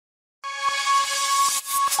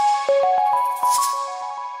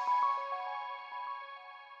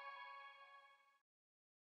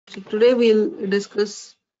So today we'll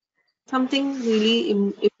discuss something really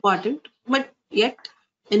important, but yet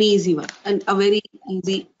an easy one and a very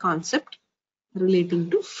easy concept relating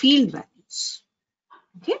to field values.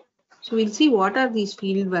 Okay, so we'll see what are these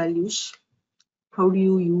field values, how do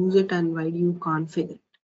you use it, and why do you configure it,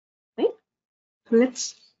 right? So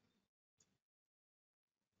let's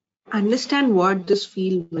understand what this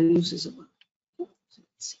field values is about. Okay, so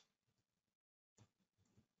let's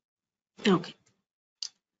see. Okay,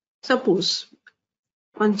 suppose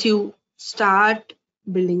once you start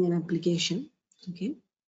building an application, okay,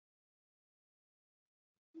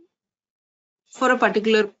 for a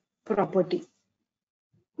particular property,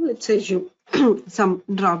 let's say you some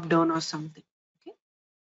drop down or something, okay,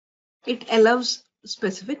 it allows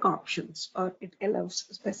specific options, or it allows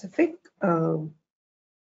specific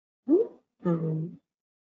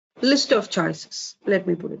list of choices. Let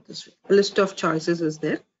me put it this way: a list of choices is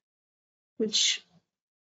there, which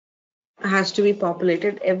has to be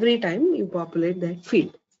populated every time you populate that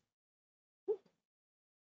field.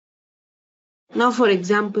 Now, for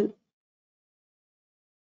example,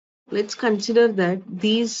 let's consider that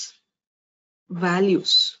these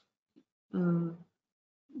values,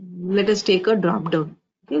 let us take a drop down.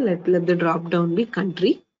 Okay, let the drop down be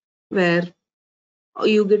country, where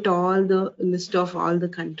you get all the list of all the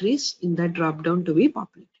countries in that drop down to be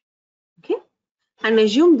populated. Okay, and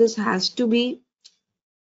assume this has to be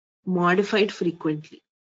modified frequently.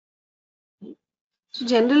 So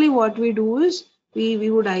generally what we do is we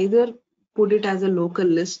would either put it as a local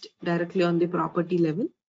list directly on the property level,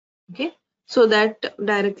 okay, so that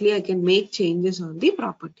directly I can make changes on the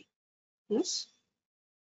property. Yes,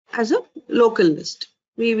 as a local list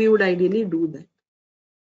we would ideally do that.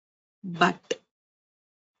 But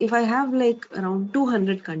if I have like around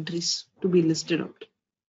 200 countries to be listed out,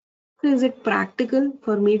 so is it practical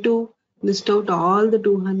for me to list out all the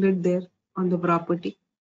 200 there on the property?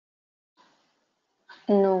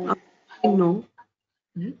 No. No.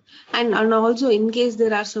 And also, in case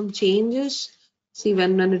there are some changes, see,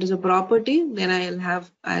 when it is a property, then I'll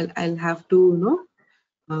have to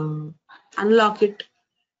unlock it.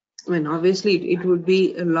 I mean, obviously it would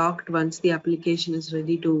be locked once the application is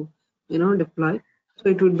ready to deploy, so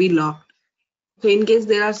it would be locked. So in case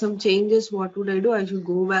there are some changes, what would I do? I should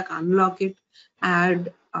go back, unlock it,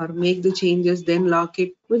 add or make the changes, then lock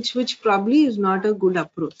it, which probably is not a good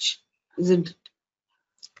approach, isn't it?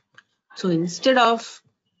 So instead of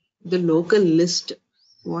the local list,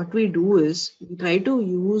 what we do is we try to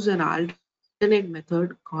use an alternate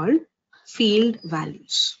method called field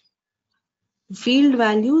values. Field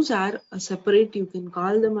values are a separate, you can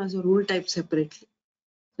call them as a rule type separately.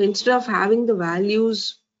 So instead of having the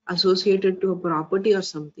values associated to a property or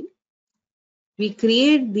something, we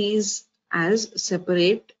create these as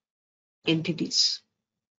separate entities.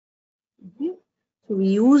 Okay? So we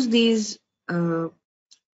use these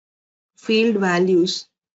field values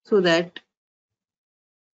so that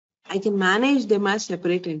I can manage them as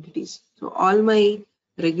separate entities. So all my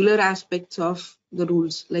regular aspects of the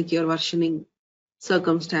rules, like your versioning,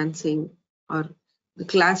 circumstancing, or the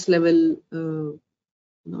class level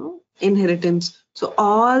inheritance, so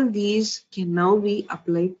all these can now be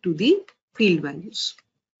applied to the field values.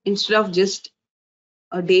 Instead of just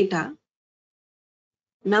a data,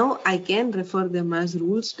 now I can refer them as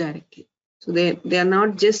rules directly. So they are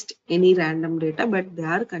not just any random data, but they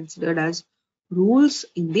are considered as rules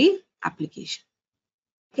in the application.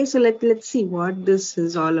 Okay, so let's see what this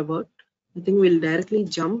is all about. I think we'll directly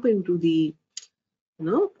jump into the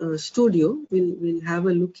studio. We'll have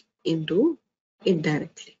a look into it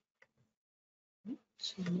directly.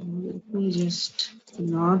 So let me just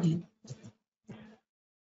log in.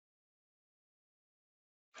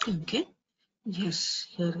 Okay, yes,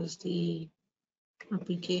 here is the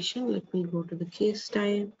application. Let me go to the case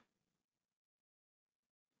type.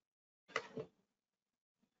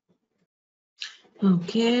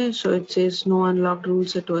 Okay, so it says no unlocked rule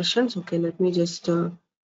set versions. Okay, let me just go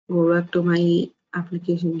back to my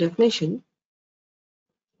application definition.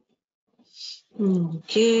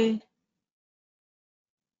 Okay.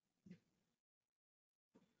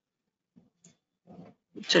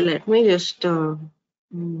 So let me just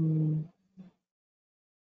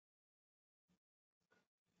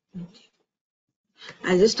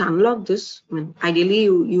I just unlock this. I mean, ideally,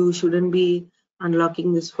 you shouldn't be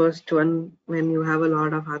unlocking this first one when you have a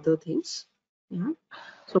lot of other things. Yeah.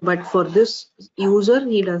 So, but for this user,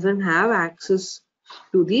 he doesn't have access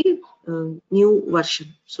to the new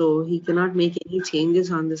version, so he cannot make any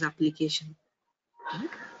changes on this application. Right?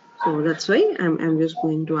 So that's why I'm just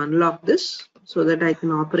going to unlock this. so that I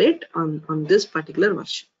can operate on this particular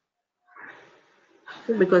version.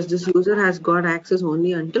 Okay, because this user has got access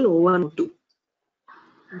only until O1, O2.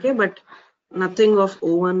 Okay, but nothing of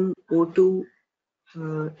O1, O2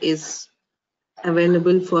 is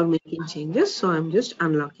available for making changes, so I'm just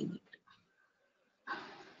unlocking it.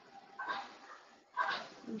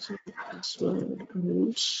 So password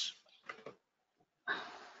rules.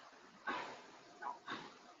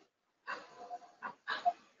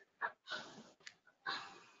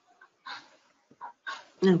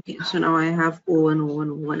 Okay, so now I have O1,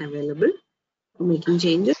 O1, O1 available for making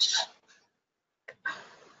changes.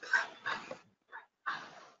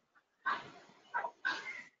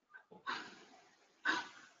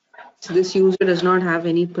 So this user does not have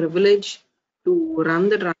any privilege to run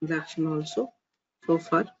the transaction also so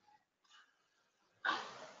far.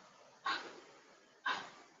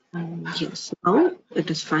 Yes, now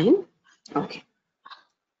it is fine. Okay.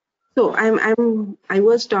 So I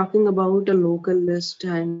was talking about a local list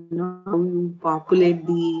and how you populate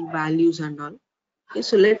the values and all. Okay,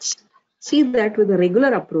 so let's see that with a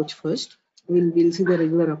regular approach first. We'll see the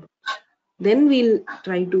regular approach. Then we'll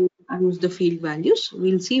try to use the field values.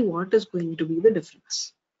 We'll see what is going to be the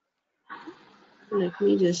difference. Let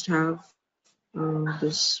me just have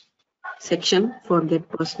this section for get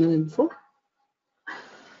personal info.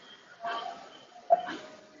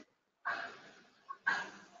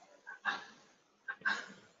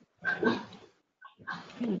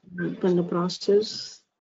 Open the process.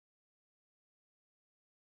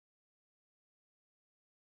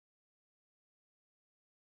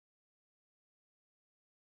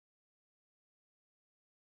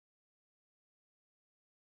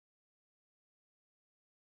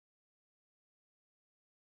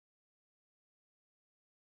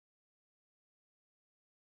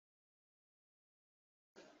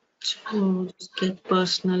 So just get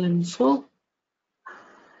personal info.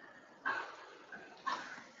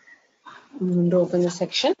 I'm going to open the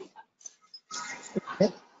section.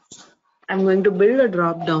 Okay. I'm going to build a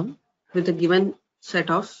drop down with a given set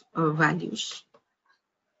of values.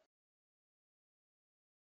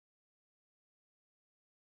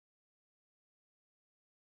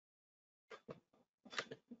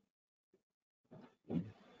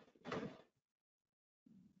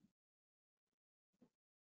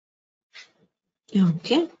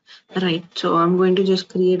 Okay, right. So I'm going to just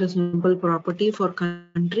create a simple property for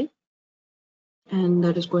country, and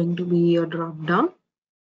that is going to be a drop down.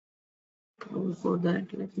 Before that,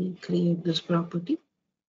 let me create this property.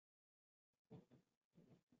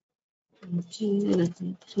 Okay, let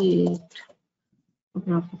me create a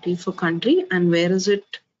property for country, and where is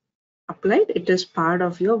it applied? It is part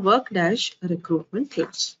of your work dash recruitment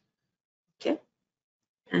class. Okay,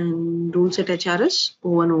 and rule set HRS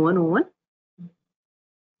 010101.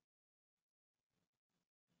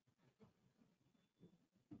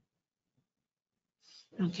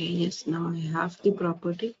 Okay, yes, now I have the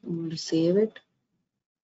property. I'm going to save it.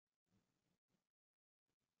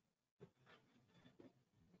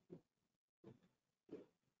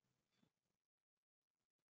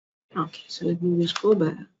 Okay, so let me just go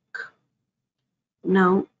back.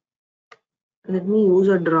 Now, let me use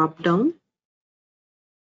a drop down.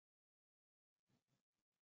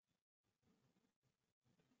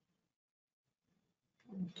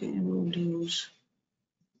 Okay, I'm going to use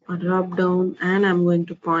a drop down and I'm going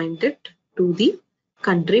to point it to the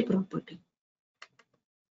country property.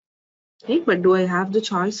 Okay, but do I have the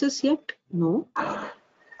choices yet? No. Add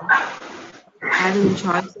in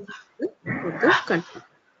choices for the country.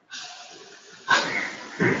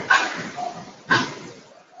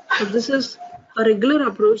 So this is a regular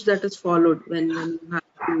approach that is followed when you have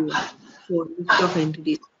to show a list of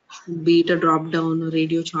entities, be it a drop down, a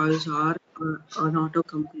radio choice, or an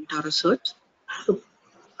autocomplete or a search. So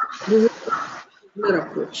this is a regular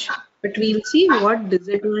approach. But we'll see what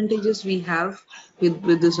disadvantages we have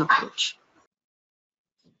with this approach.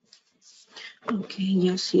 Okay,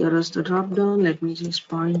 yes, here is the drop down. Let me just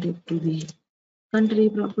point it to the country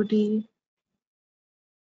property.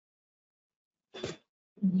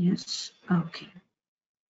 Yes, okay.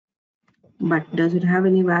 But does it have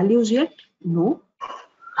any values yet? No.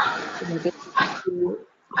 So let us do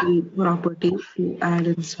the property to add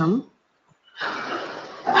in some.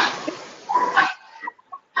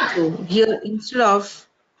 So here, instead of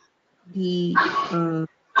the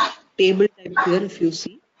table type here, if you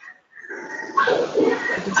see,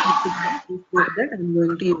 it is nothing but before that I'm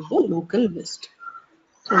going to use the local list.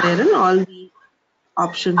 So wherein all the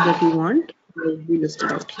options that you want will be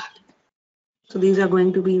listed out here. So these are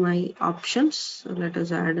going to be my options. So let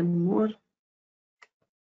us add in more.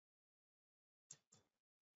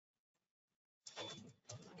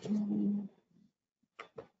 Okay.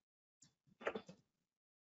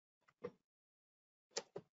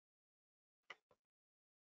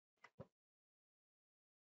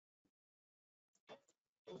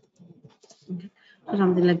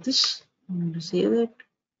 Something like this. I'm going to save it.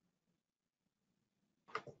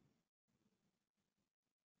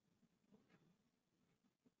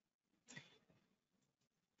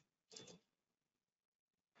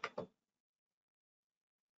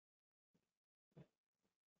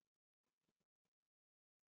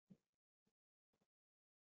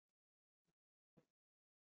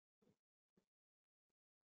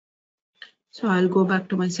 So I'll go back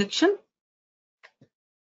to my section.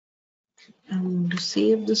 I'm going to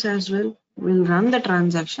save this as well. We'll run the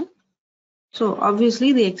transaction. So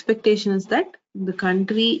obviously the expectation is that the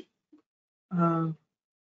country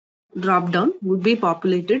drop down would be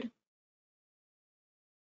populated.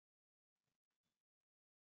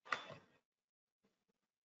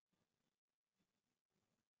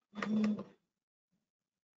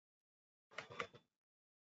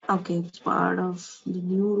 Okay, it's part of the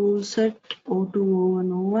new rule set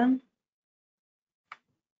 020101.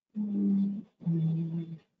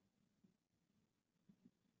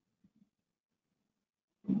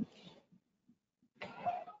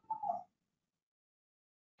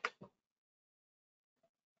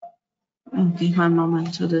 Okay, 1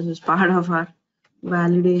 moment. So this is part of our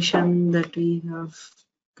validation that we have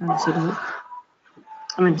considered.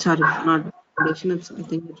 I mean, sorry, not validation. I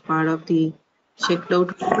think it's part of the checked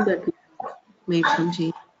out rule that we made some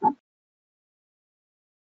change.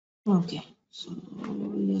 Okay, so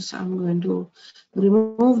yes, I'm going to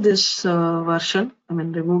remove this version. I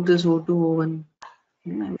mean, remove this 0201. I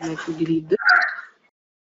would like to delete this.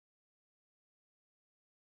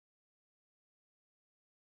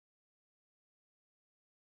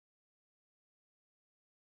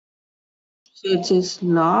 So it says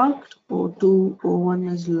locked. 0201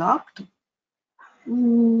 is locked.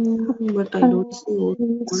 But I don't see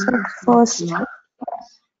 0201 is locked.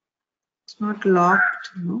 It's not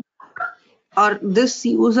locked, no. Or this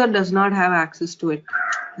user does not have access to it,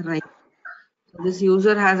 right? So this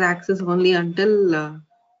user has access only until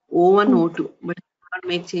 0102, but it cannot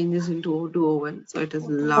make changes into 0201, so it is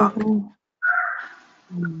locked.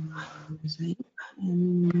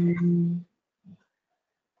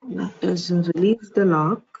 Let us release the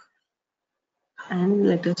lock and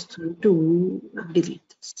let us try to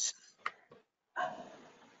delete this.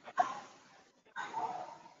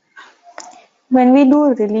 When we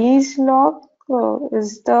do release lock,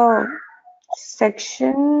 is the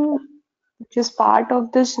section which is part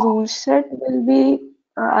of this rule set will be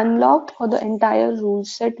unlocked, or the entire rule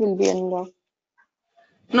set will be unlocked?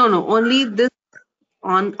 No, only this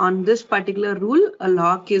on this particular rule, a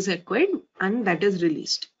lock is acquired and that is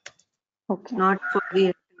released. Okay. Not for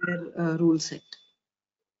the entire rule set.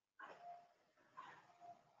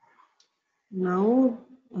 Now,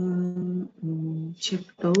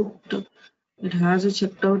 checked out. It has a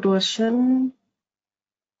checked out version.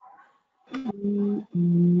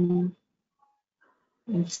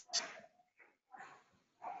 It's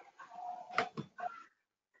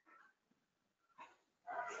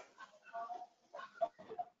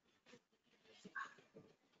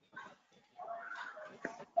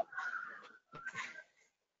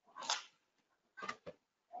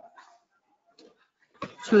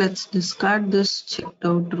so let's discard this checked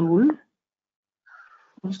out rule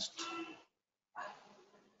first.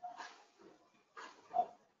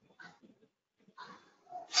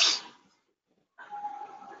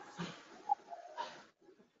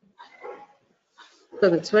 So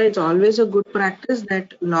that's why it's always a good practice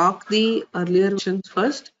that lock the earlier versions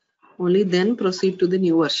first, only then proceed to the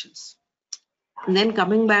new versions. And then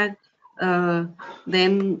coming back,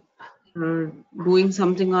 then doing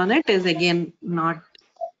something on it is again not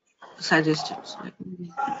suggested. So let me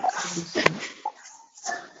exit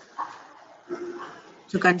this now.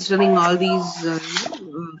 So considering all these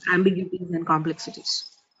ambiguities and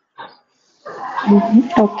complexities.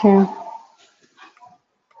 Okay.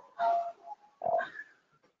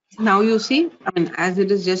 Now you see, I mean, as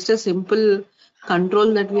it is just a simple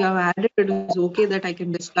control that we have added, it is okay that I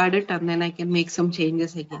can discard it and then I can make some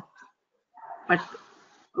changes again. But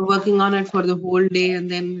working on it for the whole day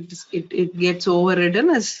and then it gets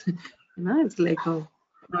overridden as it's like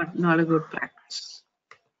not a good practice.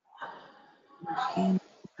 Okay,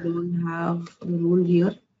 I don't have the rule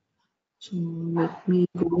here, so let me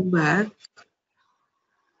go back.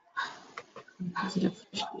 Let's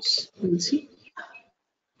refresh this. We'll see.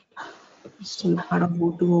 It's still part of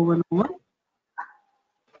 0201.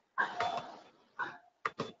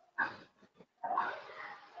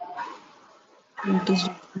 It is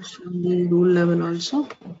from the rule level also.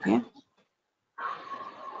 Okay.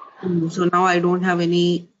 So now I don't have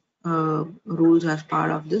any rules as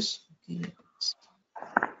part of this. Okay.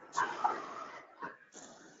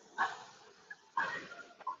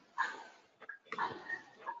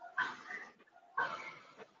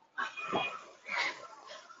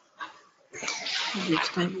 This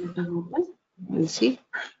time it is open. We'll see.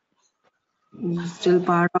 Still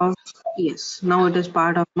part of, yes, now it is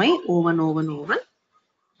part of my O1.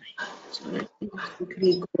 So let me just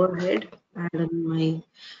quickly go ahead, add in my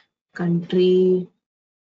country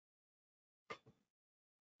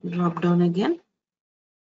drop down again.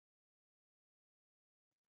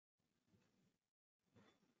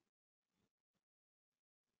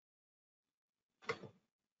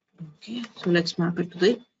 Okay, so let's map it to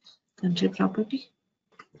the country property.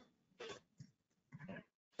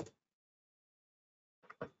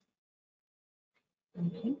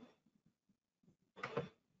 Okay.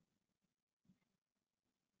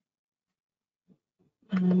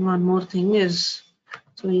 And one more thing is,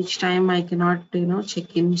 so each time I cannot,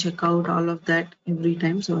 check in, check out, all of that every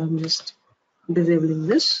time. So I'm just disabling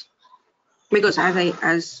this, because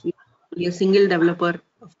as we a single developer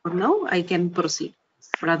for now, I can proceed.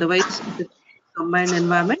 But otherwise, if it's combined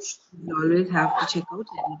environment, you always have to check out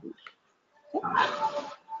everything.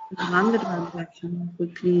 Okay. Run the transaction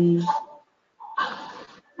quickly.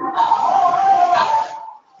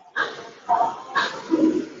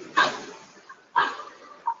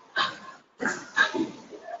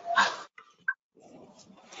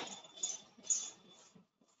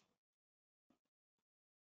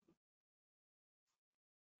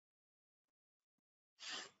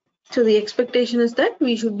 So the expectation is that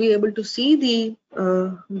we should be able to see the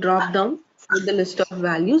drop down with the list of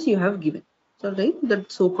values you have given. So right, that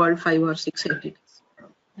so-called 5 or 6 entities.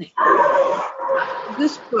 Right.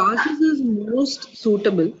 This process is most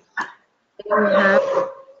suitable when you have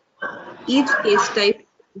each case type.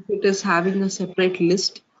 If it is having a separate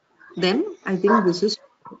list, then I think this is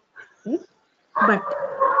right. But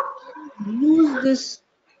use this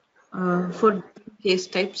for case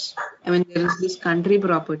types. I mean, there is this country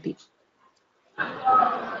property.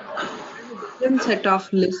 A different set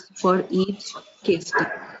of lists for each case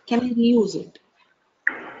type. Can I reuse it?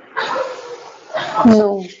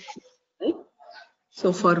 No. Right?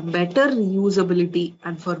 So for better reusability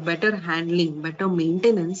and for better handling, better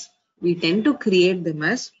maintenance, we tend to create them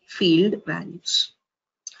as field values.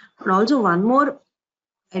 And also one more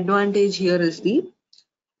advantage here is the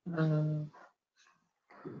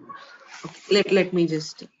okay, let me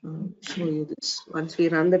just show you this once we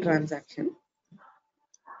run the transaction.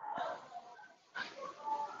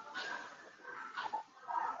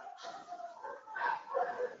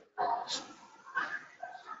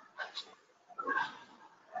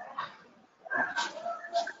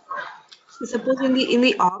 So suppose in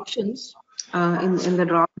the options in the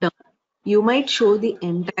drop down, you might show the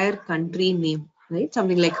entire country name, right?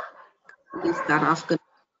 Something like Pakistan, Afghanistan,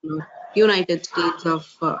 or United States of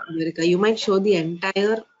America. You might show the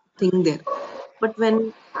entire thing there. But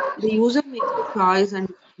when the user makes a choice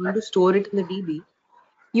and want to store it in the DB,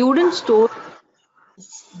 you wouldn't store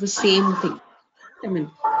the same thing. I mean,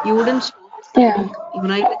 you wouldn't store Yeah. like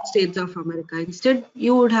United States of America. Instead,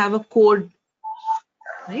 you would have a code,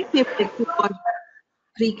 right? Maybe like 2 or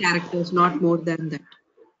 3 characters, not more than that.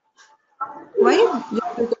 Why?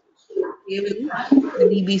 Just because you save in the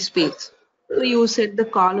DB space. So you set the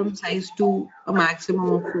column size to a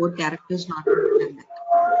maximum of 4 characters, not more than that.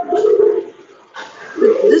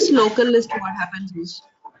 With this local list, what happens is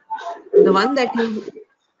the one that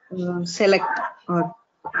you select or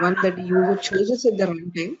one that the user chooses at the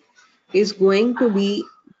runtime is going to be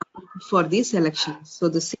for the selection. So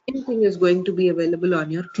the same thing is going to be available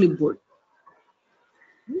on your clipboard.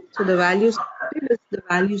 So the value selected is the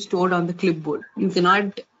value stored on the clipboard. You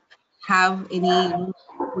cannot have any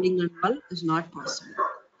coding and all is not possible.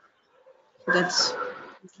 So that's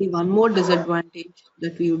one more disadvantage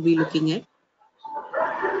that we would be looking at.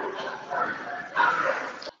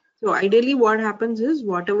 So ideally what happens is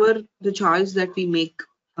whatever the choice that we make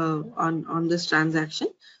on this transaction,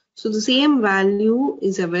 so the same value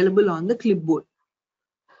is available on the clipboard,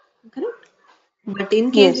 correct? But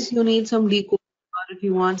in case if Yes. you need some decode or if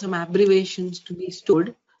you want some abbreviations to be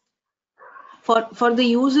stored, for the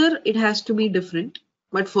user it has to be different,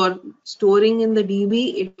 but for storing in the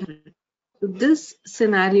DB so this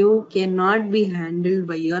scenario cannot be handled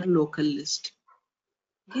by your local list.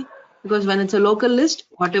 Okay, because when it's a local list,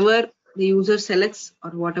 whatever the user selects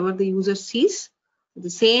or whatever the user sees, the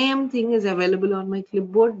same thing is available on my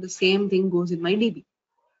clipboard, the same thing goes in my DB,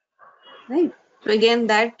 right? So again,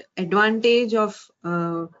 that advantage of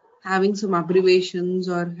having some abbreviations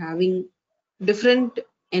or having different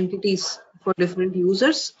entities for different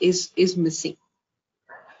users is missing.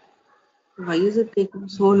 Why is it taking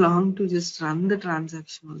so long to just run the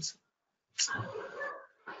transaction also?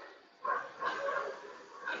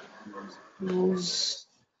 Close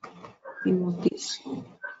few of these.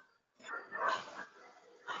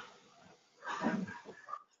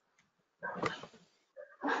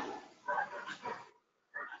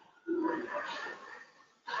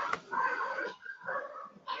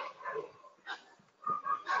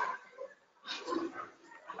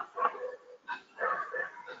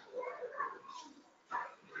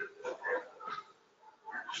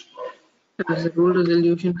 So is the rule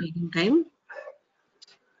resolution taking time?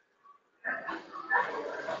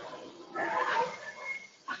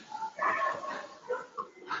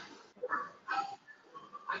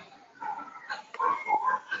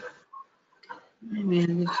 Maybe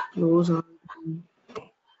I'll just close all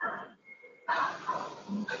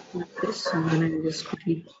like this, and then I'll just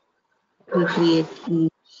quickly recreate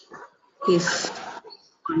each case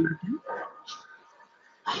one at a time.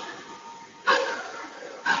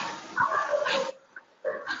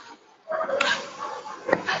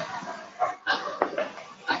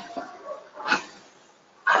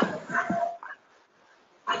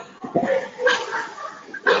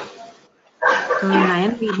 So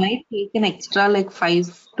Nayan, we might take an extra like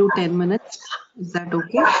 5 to 10 minutes. Is that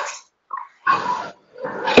okay?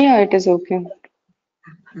 Yeah, it is okay.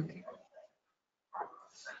 Okay.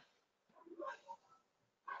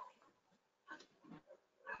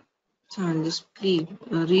 So I'll just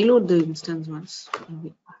reload the instance once.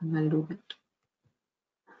 And I'll do that.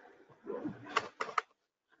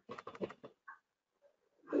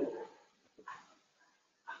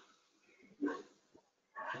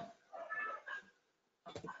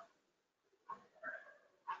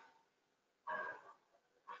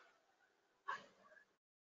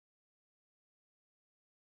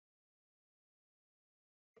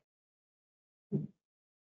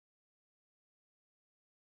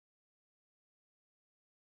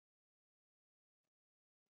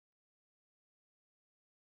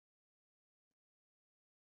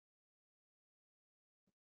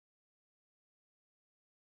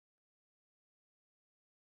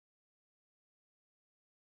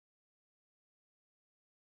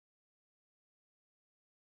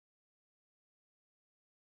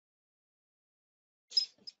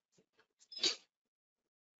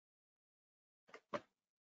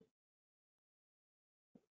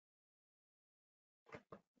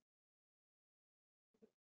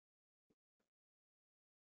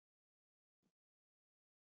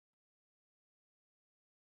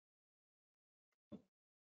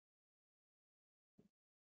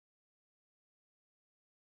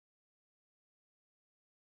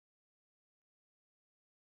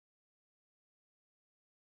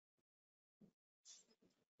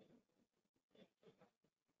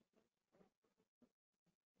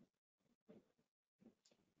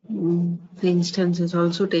 The instance is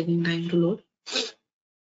also taking time to load.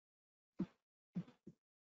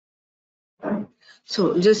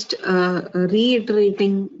 So just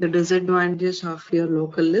reiterating the disadvantages of your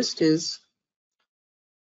local list is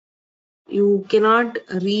you cannot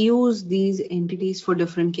reuse these entities for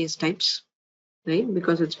different case types, right?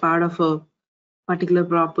 Because it's part of a particular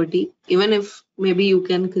property. Even if maybe you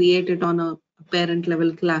can create it on a parent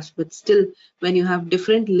level class, but still when you have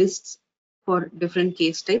different lists for different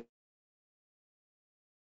case types,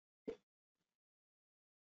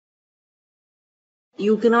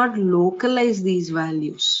 you cannot localize these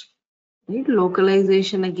values, right?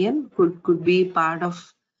 Localization again could be part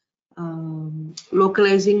of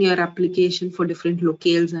localizing your application for different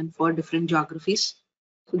locales and for different geographies.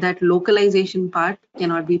 So that localization part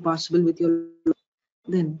cannot be possible with your.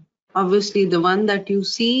 Then obviously the one that you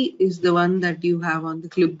see is the one that you have on the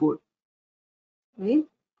clipboard, right?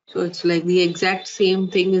 So it's like the exact same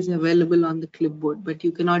thing is available on the clipboard, but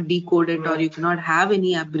you cannot decode it or you cannot have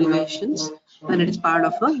any abbreviations when it is part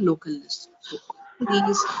of a local list. So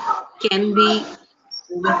these can be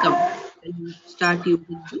overcome when you start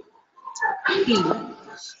using the field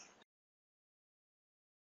values.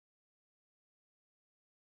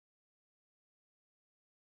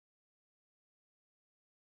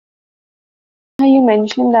 You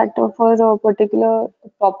mentioned that for a particular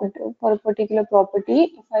property,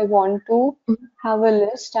 if I want to have a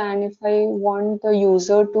list and if I want the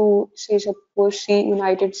user to say, suppose see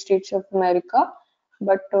United States of America,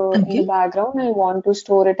 but in the Okay. background I want to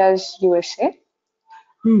store it as USA.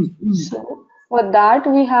 Hmm. So for that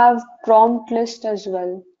we have prompt list as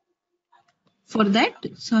well. For that,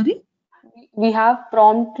 sorry? we have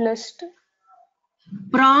prompt list.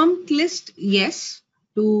 Prompt list, yes,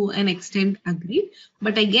 to an extent agreed.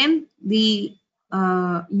 But again, the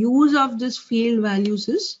use of this field values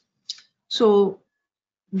is, so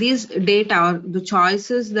these data or the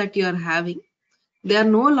choices that you are having, they are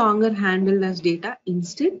no longer handled as data.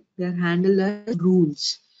 Instead, they are handled as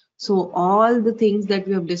rules. So all the things that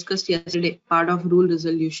we have discussed yesterday, part of rule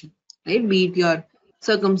resolution, right? Be it your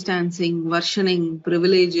circumstancing, versioning,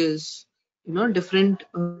 privileges, different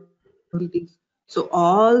entities. So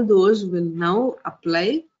all those will now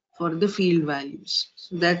apply for the field values.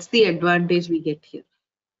 So that's the advantage we get here.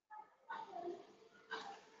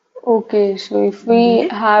 Okay, so if You get we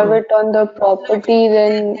it? have it on the property,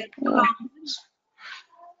 then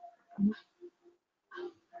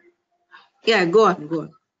Yeah, go on, go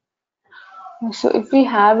on. so if we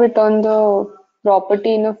have it on the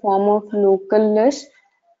property in a form of local list,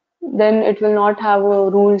 then it will not have a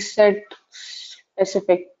rule set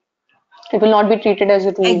specific. It will not be treated as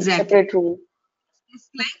a rule, Exactly. separate rule. It's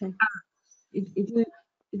like Okay.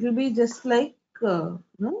 it will be just like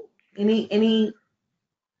any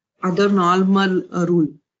other normal rule,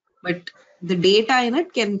 but the data in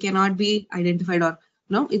it cannot be identified, or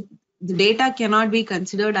the data cannot be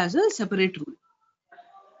considered as a separate rule.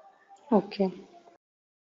 Okay.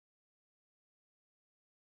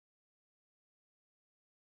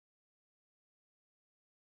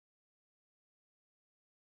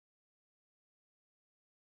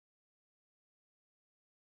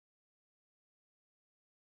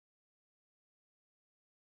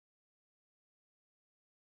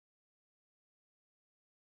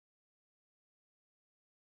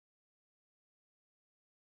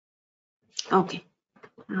 Okay.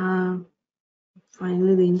 Uh,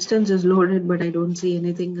 Finally, the instance is loaded, but I don't see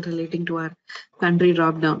anything relating to our country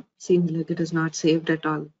drop down. Seems like it is not saved at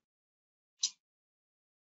all.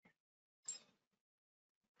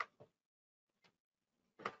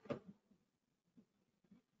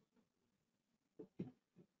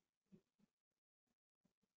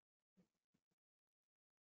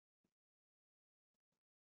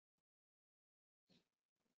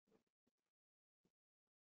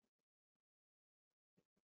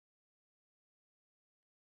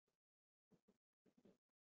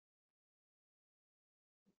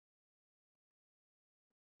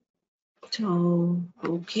 So,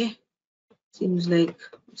 okay. Seems like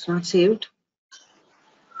it's not saved.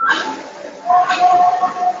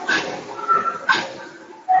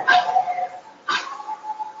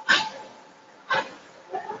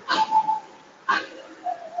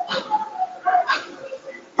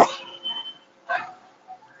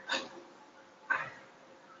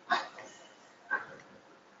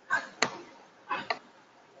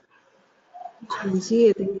 So we'll see.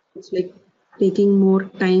 I think it's like taking more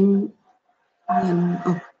time than.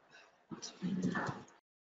 Oh, it's fine.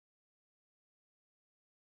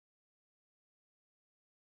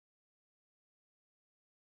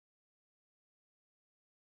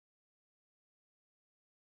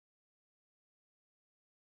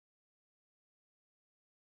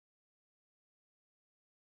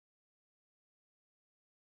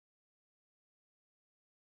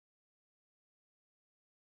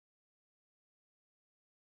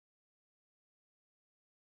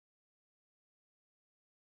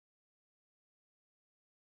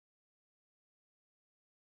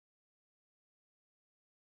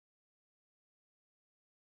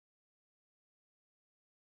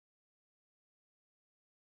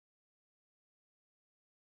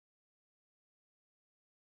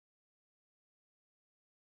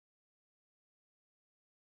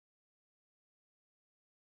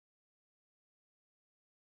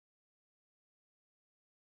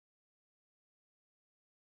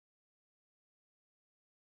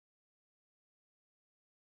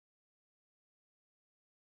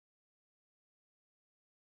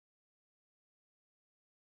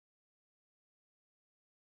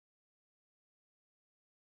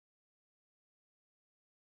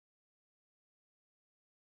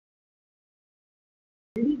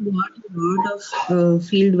 We got a lot of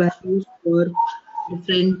field values for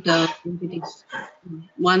different entities.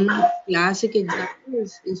 One classic example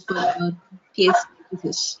is for your case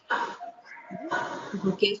statuses. So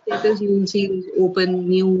for case status, you will see this open,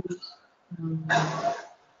 new, um,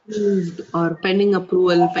 approved, or pending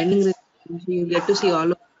approval, pending registration. So you get to see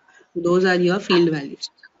all of those are your field values.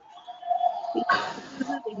 This is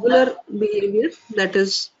a regular behavior that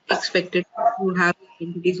is expected to have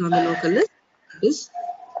entities on the local list. That is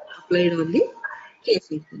applied on the case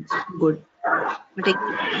instance. Good. But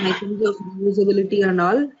again, items of reusability and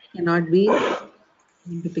all cannot be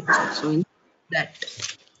in the picture. So in that.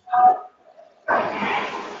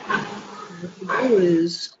 what to do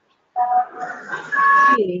is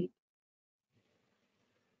create.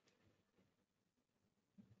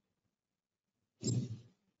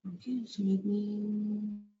 Okay, so let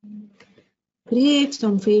me create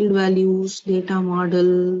some field values, data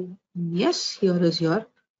model. Yes, here is your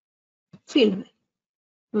field value.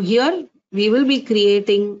 So here we will be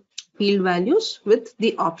creating field values with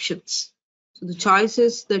the options. So the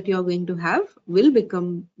choices that you are going to have will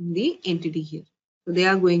become the entity here. So they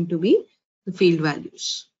are going to be the field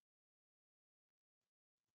values.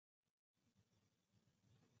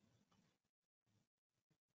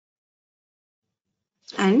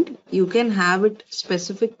 And you can have it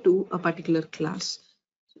specific to a particular class.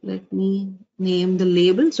 So let me name the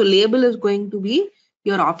label. So label is going to be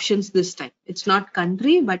your options this time. It's not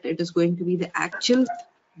country, but it is going to be the actual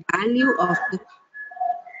value of the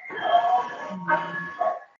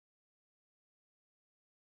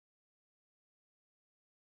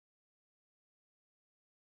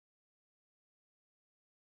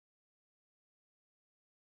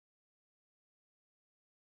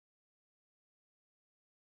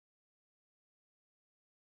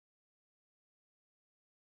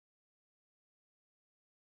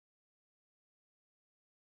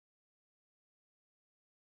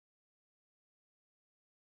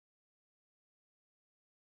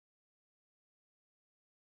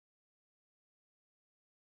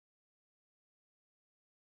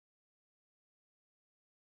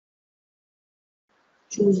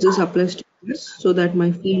choose this applies to this so that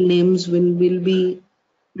my field names will be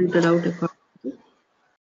filtered out accordingly.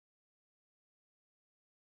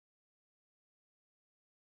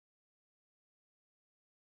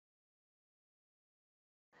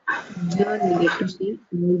 Here you get to see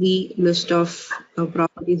all the list of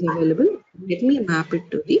properties available. Let me map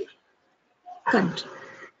it to the country.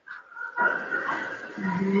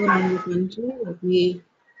 Here on the country, let me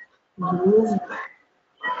remove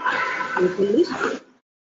local list.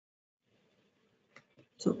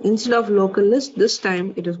 So instead of local list, this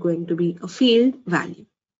time it is going to be a field value.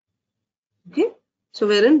 Okay. So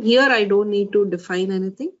wherein here I don't need to define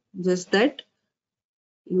anything, just that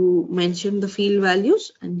you mention the field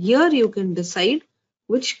values, and here you can decide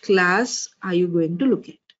which class are you going to look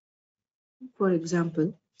at. For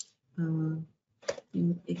example,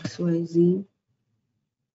 XYZ.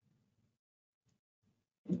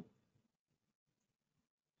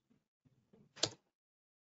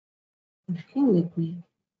 Okay, let me.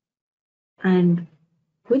 And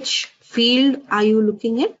which field are you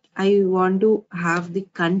looking at? I want to have the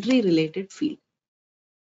country related field.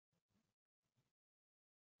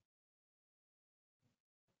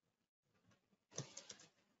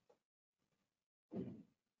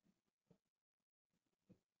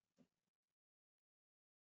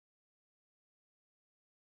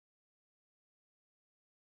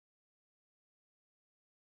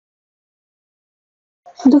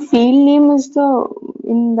 So the field name is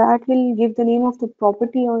in that will give the name of the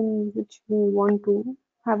property on which we want to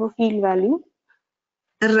have a field value.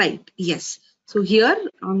 Right, yes. So here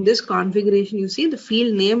on this configuration, you see the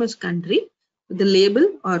field name is country. The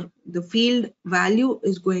label or the field value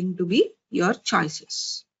is going to be your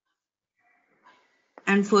choices.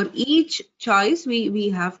 And for each choice, we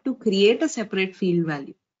have to create a separate field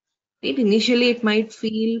value. Right? Initially, it might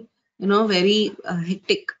feel, very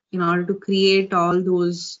hectic in order to create all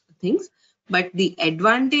those things. But the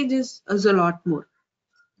advantage is a lot more.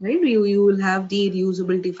 Right? You will have the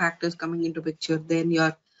reusability factors coming into picture. Then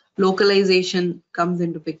your localization comes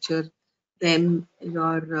into picture. Then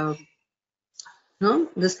your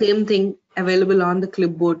the same thing available on the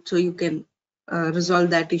clipboard, so you can resolve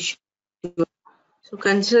that issue. So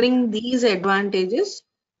considering these advantages,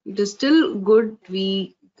 it is still good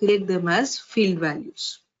we create them as field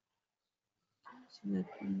values. So let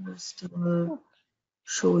me just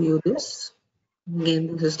show you this.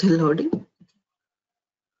 Again, this is still loading.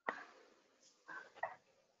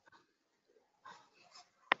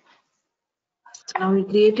 So now we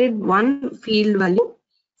created one field value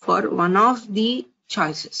for one of the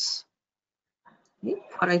choices. Okay?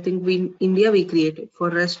 For I think in India we created. For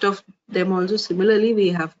rest of them also similarly we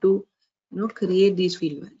have to create these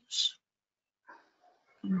field values.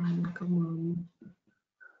 Come on.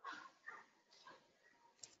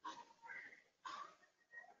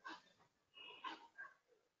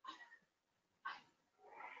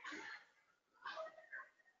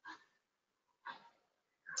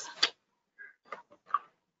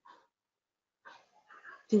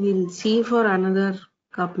 So we'll see for another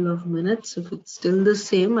couple of minutes. If it's still the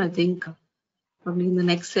same, I think probably in the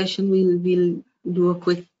next session we'll do a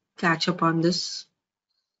quick catch up on this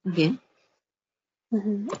again.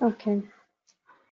 Okay.